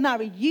wanting to get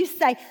married. You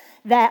say,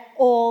 they're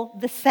all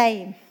the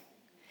same.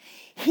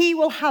 He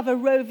will have a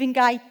roving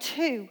eye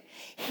too.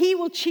 He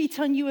will cheat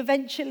on you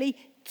eventually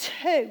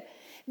too.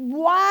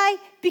 Why?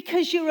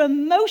 Because you're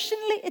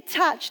emotionally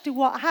attached to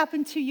what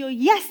happened to you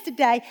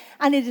yesterday,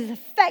 and it is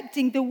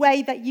affecting the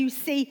way that you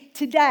see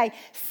today.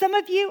 Some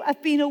of you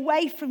have been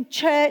away from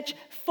church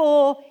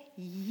for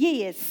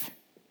years.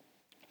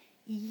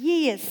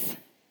 Years.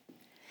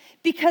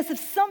 Because of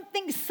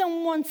something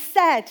someone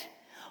said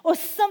or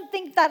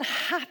something that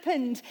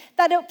happened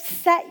that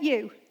upset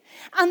you.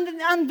 And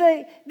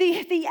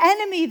the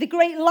enemy, the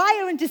great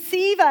liar and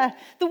deceiver,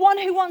 the one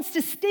who wants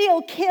to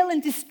steal, kill,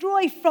 and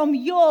destroy from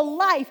your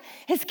life,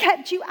 has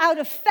kept you out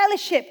of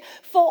fellowship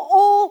for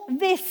all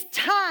this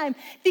time,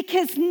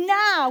 because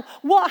now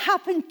what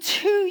happened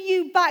to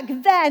you back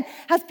then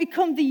has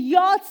become the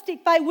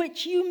yardstick by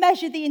which you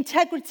measure the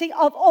integrity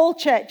of all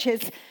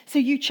churches. So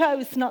you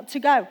chose not to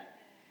go.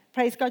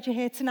 Praise God you're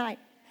here tonight.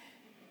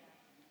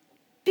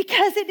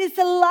 Because it is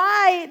a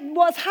lie.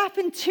 What's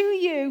happened to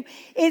you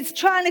is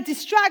trying to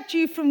distract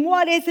you from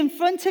what is in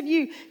front of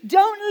you.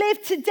 Don't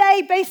live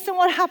today based on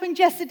what happened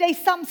yesterday.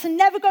 Samson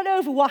never got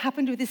over what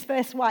happened with his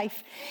first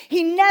wife.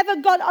 He never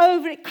got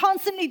over it.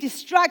 Constantly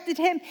distracted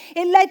him.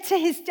 It led to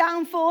his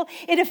downfall.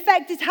 It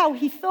affected how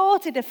he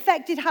thought. It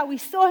affected how he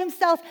saw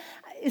himself,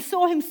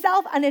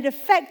 and it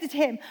affected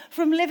him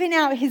from living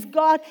out his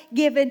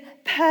God-given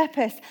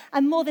purpose.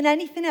 And more than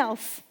anything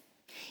else,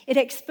 it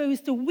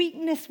exposed a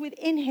weakness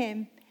within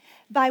him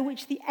by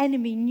which the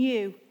enemy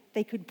knew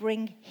they could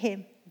bring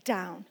him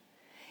down.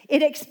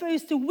 It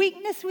exposed a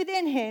weakness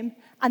within him,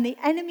 and the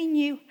enemy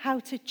knew how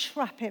to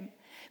trap him.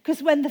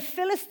 Because when the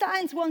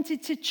Philistines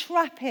wanted to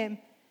trap him,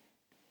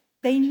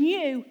 they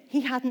knew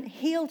he hadn't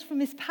healed from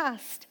his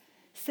past,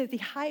 so they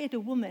hired a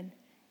woman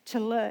to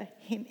lure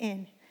him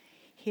in.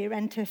 Here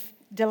enters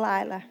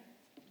Delilah.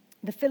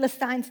 The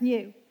Philistines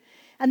knew.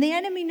 And the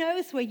enemy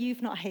knows where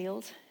you've not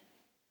healed.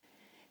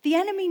 The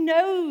enemy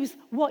knows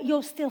what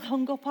you're still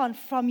hung up on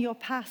from your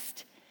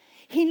past.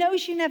 He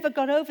knows you never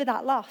got over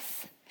that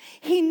loss.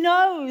 He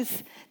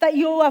knows that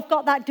you have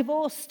got that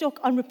divorce stuck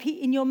on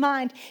repeat in your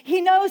mind.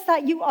 He knows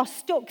that you are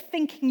stuck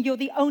thinking you're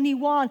the only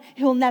one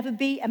who'll never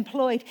be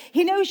employed.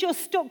 He knows you're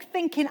stuck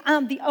thinking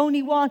I'm the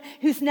only one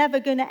who's never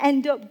going to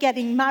end up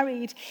getting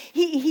married.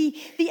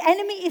 The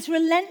enemy is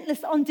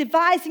relentless on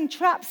devising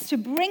traps to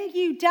bring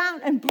you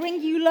down and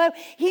bring you low.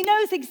 He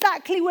knows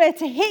exactly where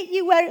to hit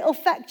you, where it'll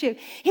affect you.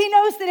 He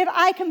knows that if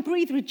I can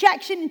breathe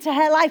rejection into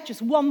her life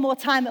just one more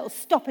time, it'll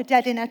stop her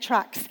dead in her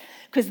tracks.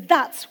 Because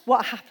that's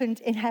what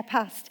happened in her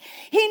past.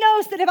 He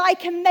knows that if I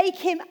can make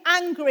him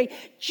angry,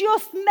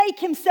 just make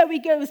him so he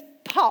goes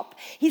pop,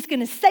 he's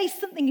going to say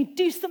something and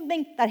do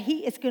something that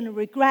he is going to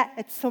regret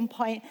at some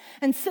point.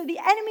 And so the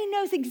enemy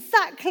knows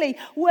exactly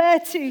where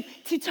to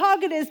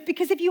target us,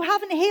 because if you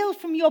haven't healed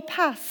from your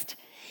past,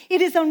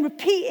 it is on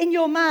repeat in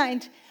your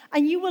mind,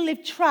 and you will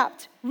live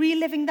trapped,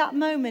 reliving that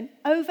moment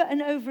over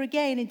and over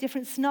again in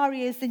different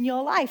scenarios in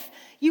your life.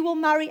 You will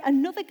marry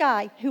another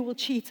guy who will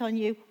cheat on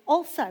you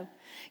also.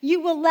 You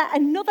will let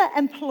another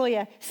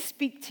employer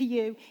speak to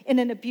you in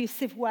an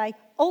abusive way.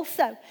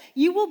 Also,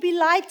 you will be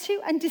lied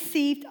to and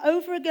deceived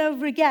over and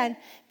over again,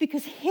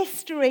 because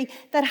history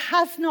that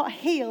has not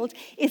healed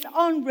is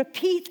on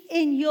repeat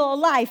in your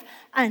life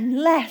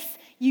unless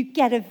you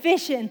get a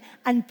vision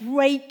and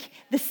break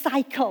the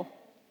cycle.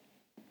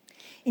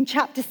 In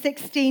chapter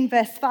 16,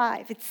 verse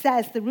 5, it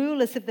says, the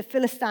rulers of the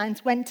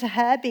Philistines went to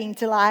her, being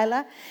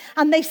Delilah,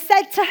 and they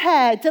said to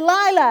her,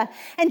 Delilah,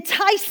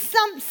 entice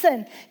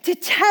Samson to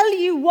tell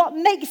you what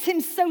makes him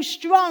so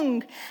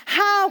strong,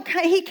 how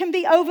he can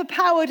be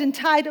overpowered and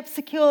tied up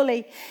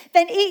securely.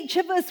 Then each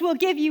of us will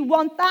give you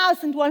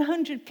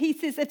 1,100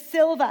 pieces of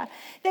silver.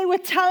 They were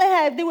telling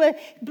her, they were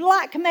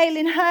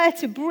blackmailing her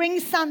to bring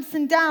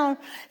Samson down.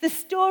 The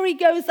story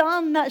goes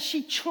on that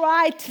she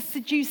tried to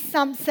seduce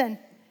Samson.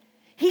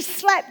 He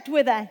slept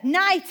with her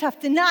night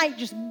after night,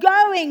 just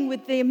going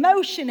with the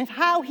emotion of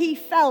how he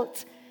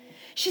felt.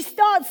 She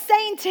starts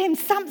saying to him,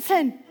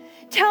 Samson,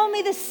 tell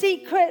me the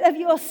secret of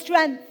your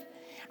strength.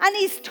 And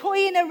he's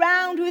toying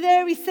around with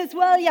her. He says,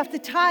 well, you have to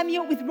tie me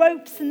up with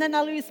ropes and then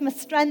I'll lose my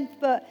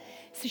strength.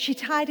 So she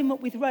tied him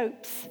up with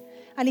ropes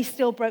and he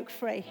still broke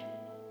free.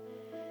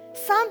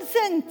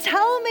 Samson,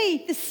 tell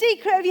me the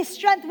secret of your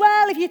strength.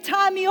 Well, if you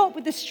tie me up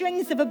with the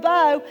strings of a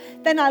bow,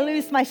 then I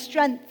lose my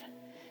strength.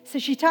 So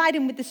she tied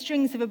him with the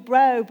strings of a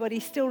bow, but he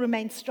still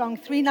remained strong.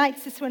 3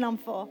 nights this went on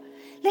for.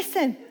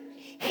 Listen,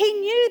 he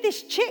knew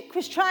this chick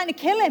was trying to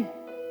kill him.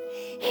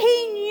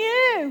 He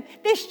knew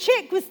this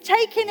chick was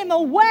taking him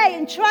away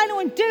and trying to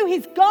undo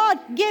his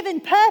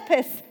God-given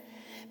purpose.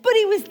 But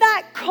he was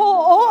that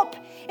caught up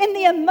in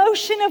the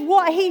emotion of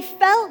what he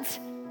felt,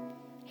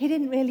 he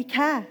didn't really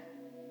care.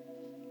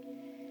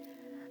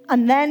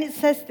 And then it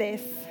says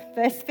this,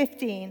 verse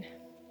 15.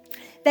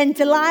 Then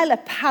Delilah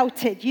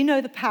pouted. You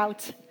know the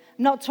pout.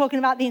 I'm not talking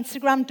about the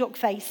Instagram duck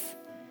face.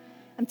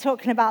 I'm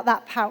talking about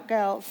that pout,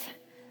 girls.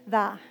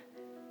 That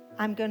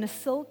I'm going to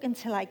sulk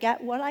until I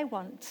get what I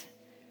want.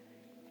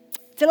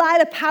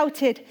 Delilah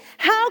pouted.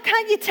 How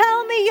can you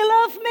tell me you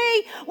love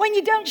me when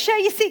you don't share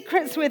your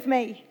secrets with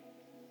me?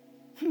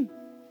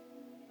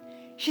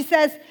 She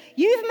says,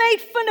 you've made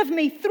fun of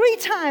me 3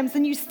 times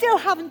and you still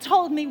haven't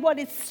told me what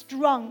is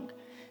strong.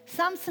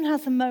 Samson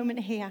has a moment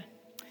here,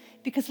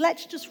 because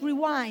let's just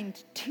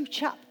rewind 2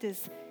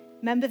 chapters.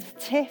 Remember the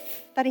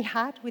tiff that he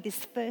had with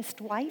his first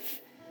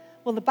wife?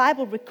 Well, the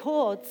Bible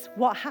records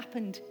what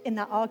happened in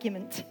that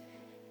argument.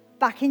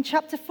 Back in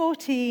chapter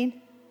 14,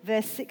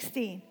 verse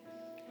 16.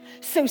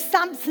 So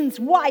Samson's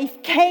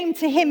wife came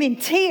to him in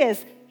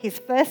tears, his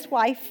first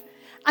wife,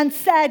 and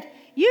said,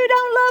 you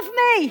don't love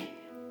me.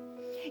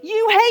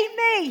 You hate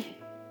me.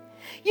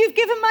 You've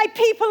given my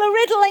people a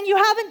riddle and you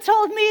haven't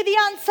told me the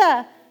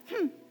answer.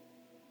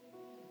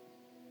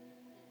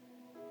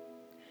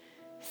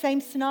 Same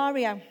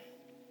scenario.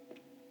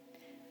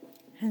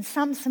 And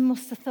Samson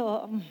must have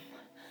thought,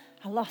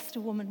 I lost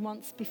a woman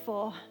once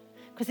before.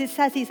 Because it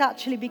says he's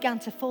actually began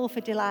to fall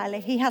for Delilah.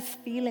 He has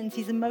feelings.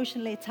 He's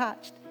emotionally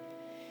attached.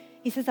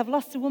 He says, I've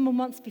lost a woman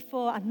once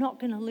before. I'm not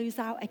going to lose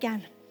out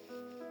again.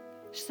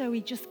 So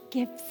he just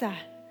gives her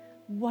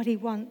what he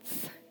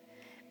wants.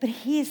 But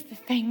here's the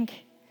thing.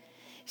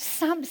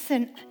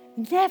 Samson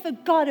never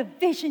got a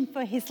vision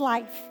for his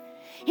life.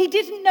 He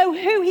didn't know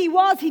who he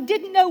was. He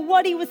didn't know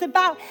what he was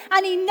about.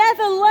 And he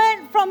never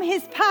learned from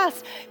his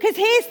past. Because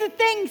here's the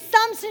thing,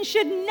 Samson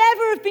should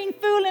never have been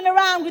fooling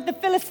around with the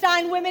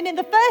Philistine women in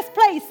the first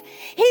place.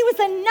 He was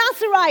a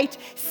Nazarite,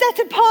 set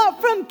apart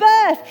from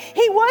birth.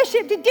 He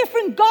worshipped a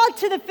different God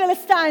to the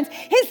Philistines.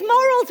 His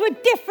morals were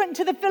different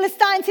to the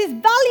Philistines. His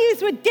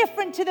values were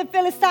different to the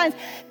Philistines.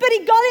 But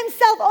he got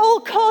himself all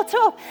caught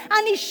up.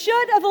 And he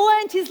should have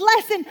learned his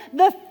lesson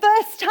the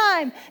first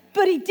time.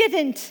 But he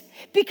didn't,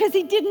 because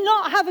he did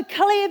not have a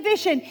clear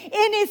vision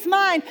in his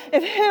mind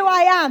of who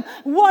I am,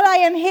 what I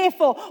am here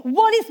for,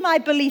 what is my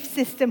belief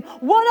system,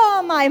 what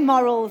are my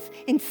morals.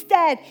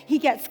 Instead, he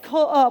gets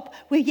caught up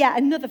with yet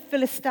another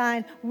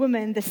Philistine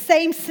woman, the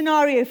same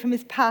scenario from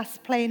his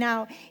past playing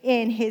out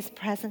in his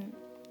present.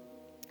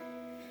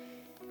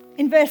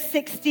 In verse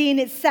 16,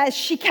 it says,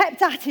 she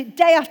kept at it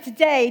day after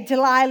day.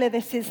 Delilah,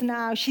 this is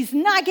now. She's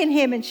nagging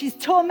him and she's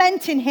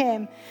tormenting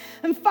him.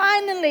 And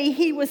finally,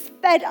 he was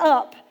fed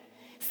up.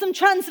 Some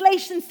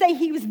translations say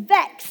he was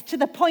vexed to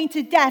the point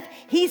of death.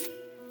 He's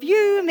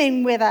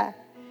fuming with her.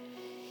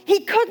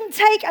 He couldn't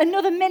take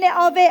another minute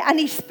of it and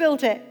he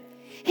spilled it.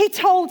 He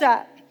told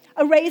her,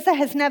 a razor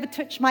has never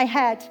touched my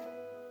head.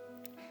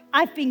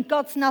 I've been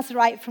God's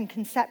Nazarite from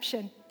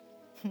conception.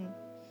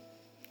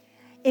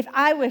 If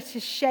I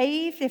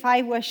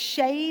were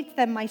shaved,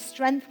 then my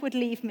strength would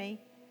leave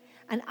me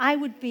and I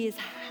would be as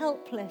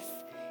helpless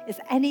as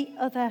any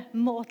other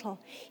mortal.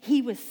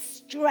 He was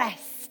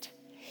stressed.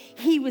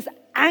 He was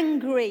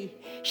angry.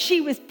 She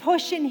was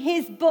pushing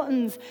his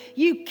buttons.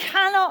 You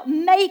cannot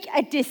make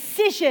a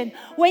decision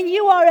when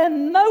you are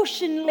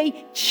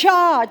emotionally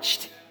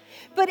charged.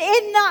 But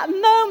in that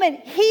moment,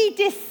 he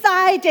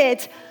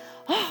decided,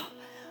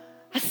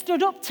 I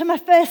stood up to my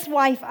first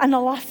wife and I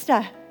lost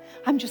her.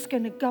 I'm just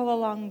going to go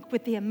along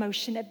with the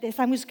emotion of this.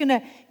 I'm just going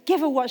to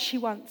give her what she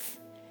wants.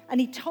 And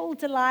he told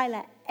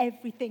Delilah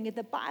everything. And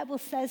the Bible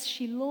says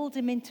she lulled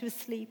him into a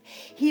sleep.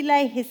 He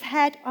lay his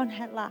head on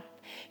her lap.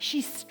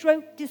 She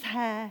stroked his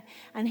hair,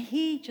 and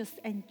he just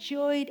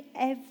enjoyed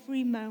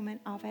every moment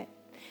of it.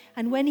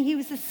 And when he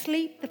was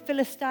asleep, the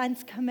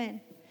Philistines come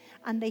in,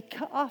 and they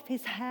cut off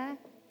his hair.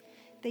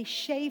 They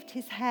shaved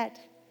his head.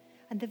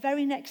 And the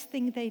very next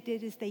thing they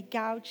did is they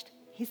gouged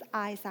his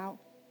eyes out.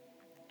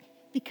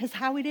 Because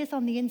how it is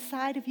on the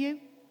inside of you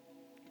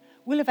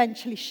will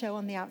eventually show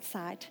on the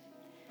outside.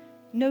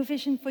 No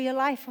vision for your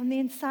life on the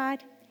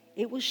inside,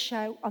 it will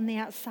show on the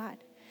outside.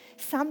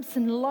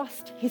 Samson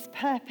lost his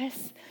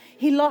purpose.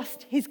 He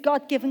lost his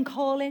God-given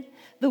calling.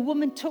 The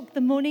woman took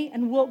the money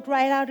and walked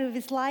right out of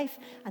his life,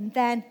 and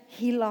then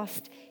he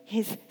lost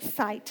his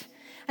sight.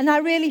 And I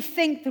really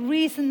think the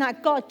reason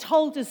that God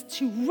told us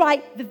to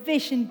write the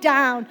vision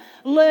down,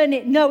 learn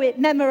it, know it,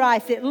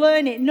 memorize it,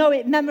 learn it, know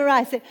it,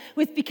 memorize it,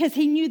 was because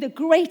he knew the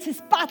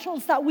greatest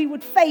battles that we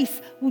would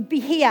face would be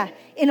here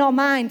in our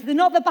mind. They're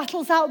not the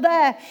battles out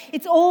there.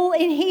 It's all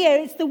in here.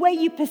 It's the way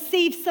you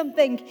perceive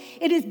something.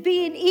 It is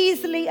being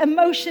easily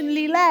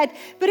emotionally led.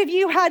 But if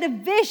you had a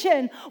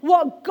vision,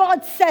 what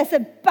God says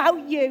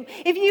about you,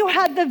 if you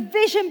had the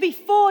vision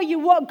before you,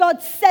 what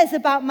God says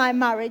about my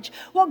marriage,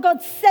 what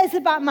God says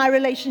about my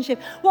relationship,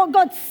 what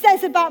God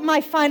says about my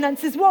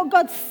finances, what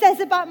God says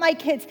about my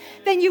kids,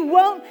 then you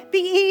won't be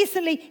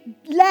easily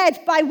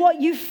led by what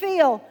you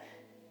feel.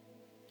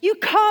 You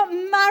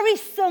can't marry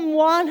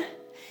someone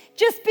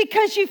just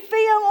because you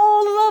feel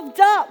all loved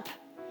up.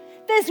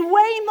 There's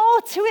way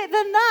more to it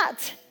than that.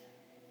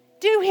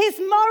 Do his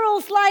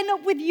morals line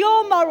up with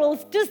your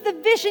morals? Does the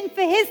vision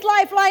for his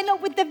life line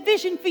up with the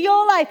vision for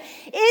your life?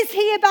 Is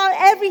he about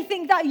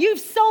everything that you've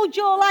sold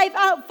your life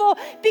out for?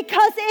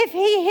 Because if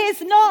he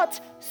is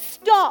not,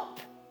 stop.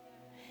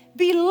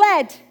 Be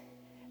led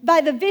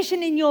by the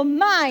vision in your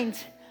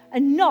mind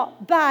and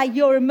not by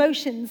your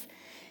emotions.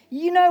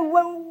 You know,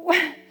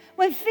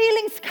 when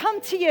feelings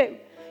come to you,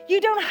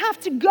 you don't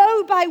have to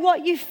go by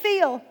what you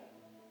feel.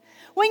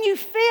 When you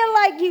feel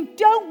like you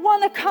don't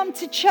want to come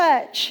to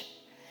church,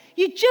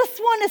 you just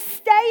want to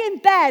stay in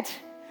bed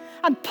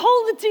and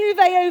pull the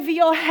duvet over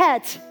your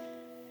head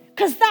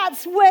because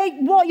that's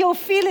what you're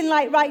feeling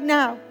like right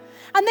now.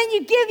 And then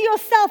you give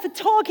yourself a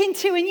talking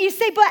to and you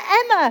say, but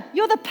Emma,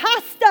 you're the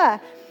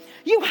pastor.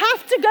 You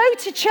have to go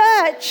to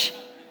church.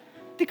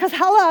 Because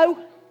hello,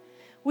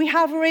 we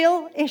have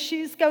real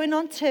issues going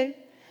on too.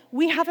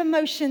 We have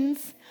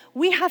emotions.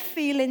 We have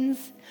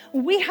feelings.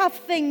 We have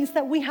things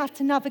that we have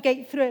to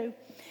navigate through.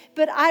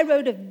 But I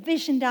wrote a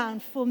vision down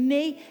for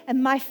me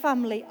and my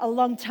family a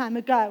long time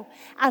ago.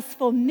 As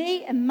for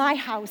me and my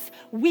house,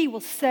 we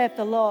will serve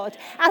the Lord.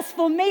 As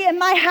for me and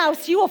my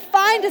house, you will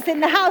find us in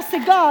the house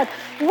of God,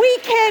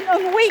 week in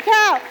and week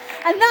out.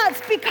 And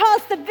that's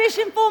because the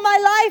vision for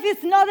my life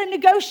is not a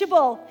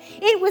negotiable.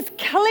 It was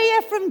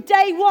clear from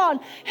day one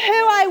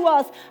who I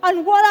was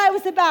and what I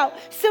was about.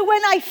 So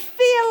when I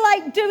feel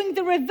like doing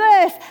the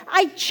reverse,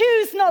 I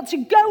choose not to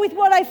go with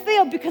what I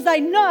feel because I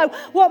know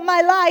what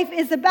my life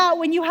is about.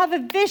 When you have a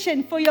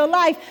vision for your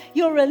life,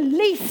 you're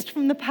released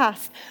from the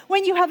past.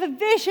 When you have a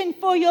vision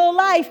for your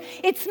life,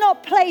 it's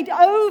not played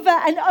over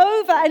and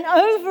over and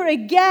over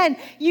again.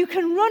 You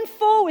can run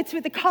forwards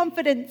with the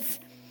confidence.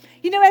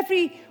 You know,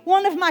 every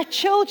one of my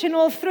children,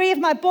 all three of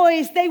my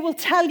boys, they will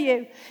tell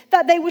you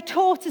that they were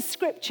taught a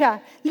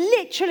scripture,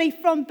 literally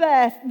from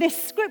birth.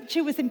 This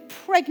scripture was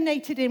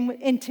impregnated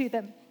into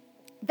them.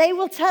 They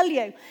will tell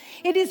you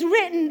it is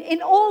written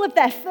in all of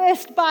their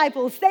first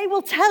Bibles. They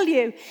will tell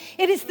you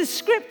it is the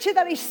scripture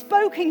that he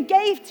spoke and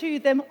gave to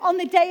them on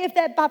the day of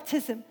their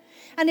baptism.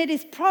 And it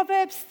is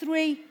Proverbs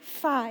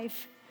 3:5.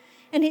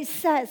 And it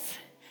says,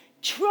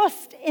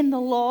 trust in the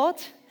Lord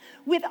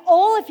with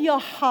all of your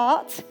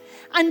heart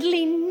and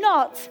lean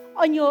not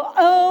on your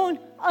own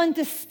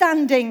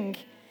understanding.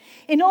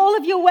 In all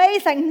of your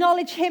ways,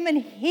 acknowledge him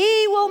and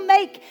he will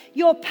make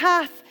your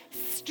path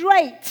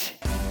straight.